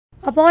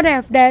upon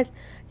f dash.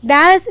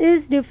 Dash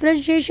is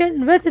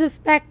differentiation with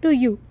respect to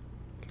u.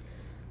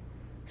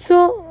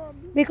 So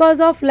because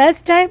of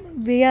less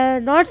time, we are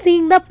not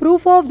seeing the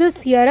proof of this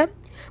theorem,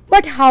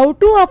 but how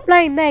to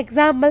apply in the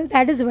example,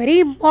 that is very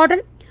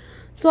important.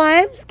 So I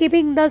am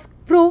skipping the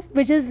proof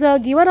which is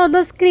given on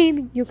the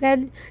screen. You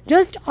can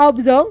just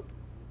observe.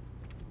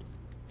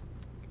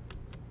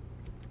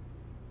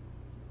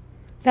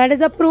 That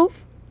is a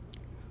proof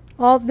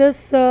of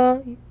this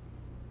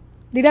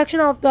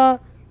deduction of the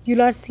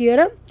Euler's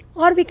theorem,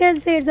 or we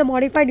can say it's a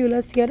modified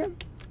Euler's theorem.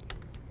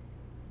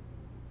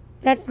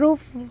 That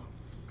proof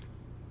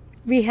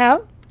we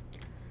have.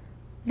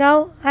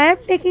 Now I am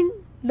taking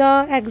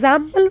the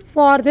example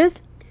for this,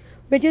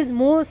 which is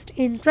most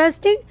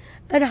interesting,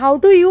 and how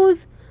to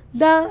use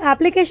the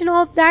application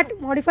of that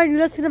modified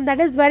Euler's theorem,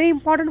 that is very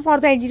important for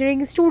the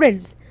engineering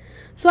students.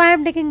 So I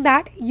am taking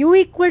that u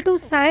equal to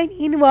sine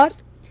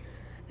inverse.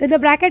 In the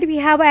bracket we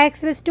have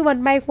x raised to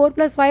 1 by 4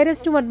 plus y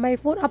raised to 1 by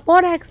 4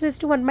 upon x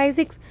raised to 1 by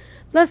 6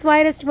 plus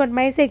y raised to 1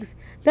 by 6.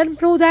 Then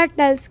prove that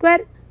del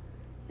square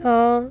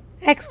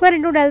x square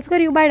into del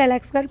square u by del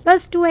x square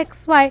plus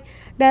 2xy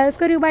del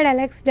square u by del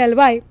x del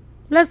y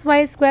plus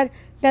y square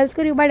del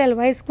square u by del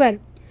y square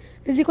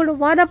is equal to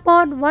 1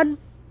 upon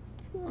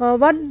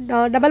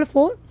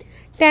 1/4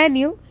 tan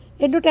u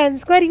into tan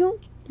square u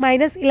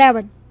minus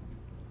 11.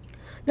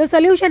 The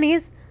solution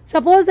is,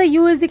 suppose the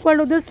u is equal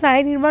to the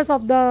sine inverse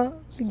of the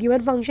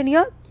given function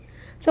here.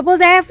 Suppose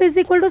f is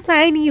equal to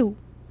sine u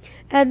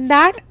and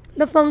that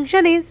the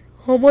function is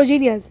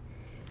homogeneous.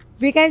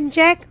 We can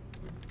check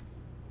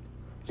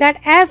that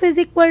f is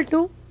equal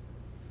to,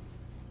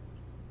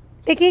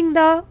 taking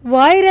the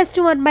y raised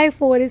to 1 by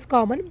 4 is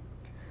common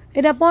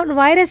and upon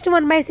y raised to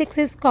 1 by 6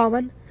 is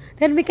common.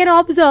 Then we can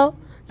observe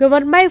the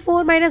 1 by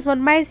 4 minus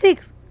 1 by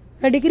 6.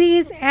 The degree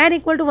is n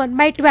equal to 1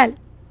 by 12.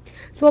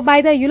 So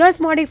by the Euler's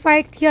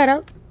modified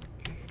theorem,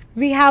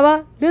 we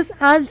have this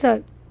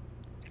answer,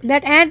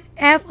 that n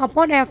f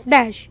upon f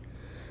dash.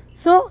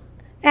 So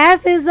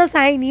f is the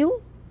sine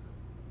u,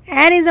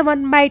 n is a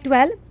 1 by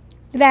 12.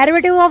 The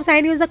derivative of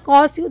sine u is the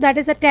cos u, that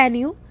is a tan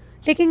u.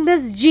 Taking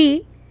this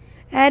g,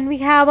 and we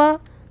have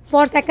a,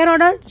 for second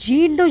order,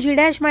 g into g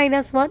dash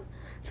minus 1.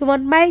 So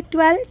 1 by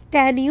 12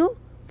 tan u,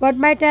 1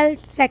 by 12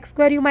 sec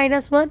square u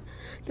minus 1.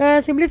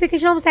 The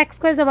simplification of sec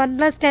square is a 1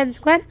 plus tan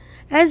square,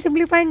 and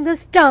simplifying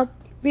this term,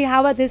 we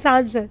have this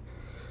answer.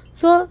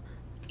 So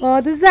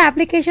this is the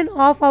application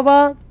of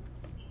our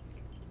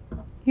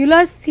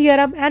Euler's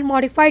theorem and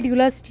modified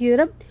Euler's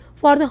theorem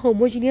for the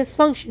homogeneous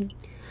function.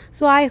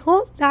 So I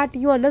hope that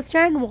you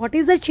understand what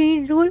is the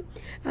chain rule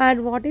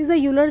and what is the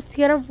Euler's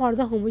theorem for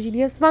the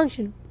homogeneous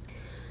function.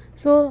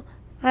 So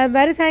I am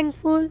very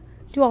thankful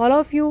to all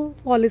of you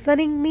for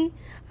listening me,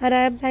 and I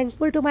am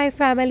thankful to my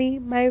family,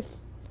 my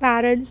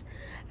parents,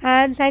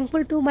 and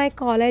thankful to my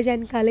college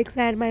and colleagues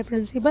and my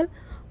principal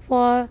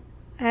for,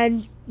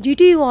 and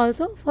GTU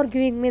also, for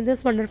giving me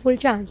this wonderful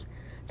chance.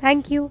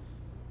 Thank you.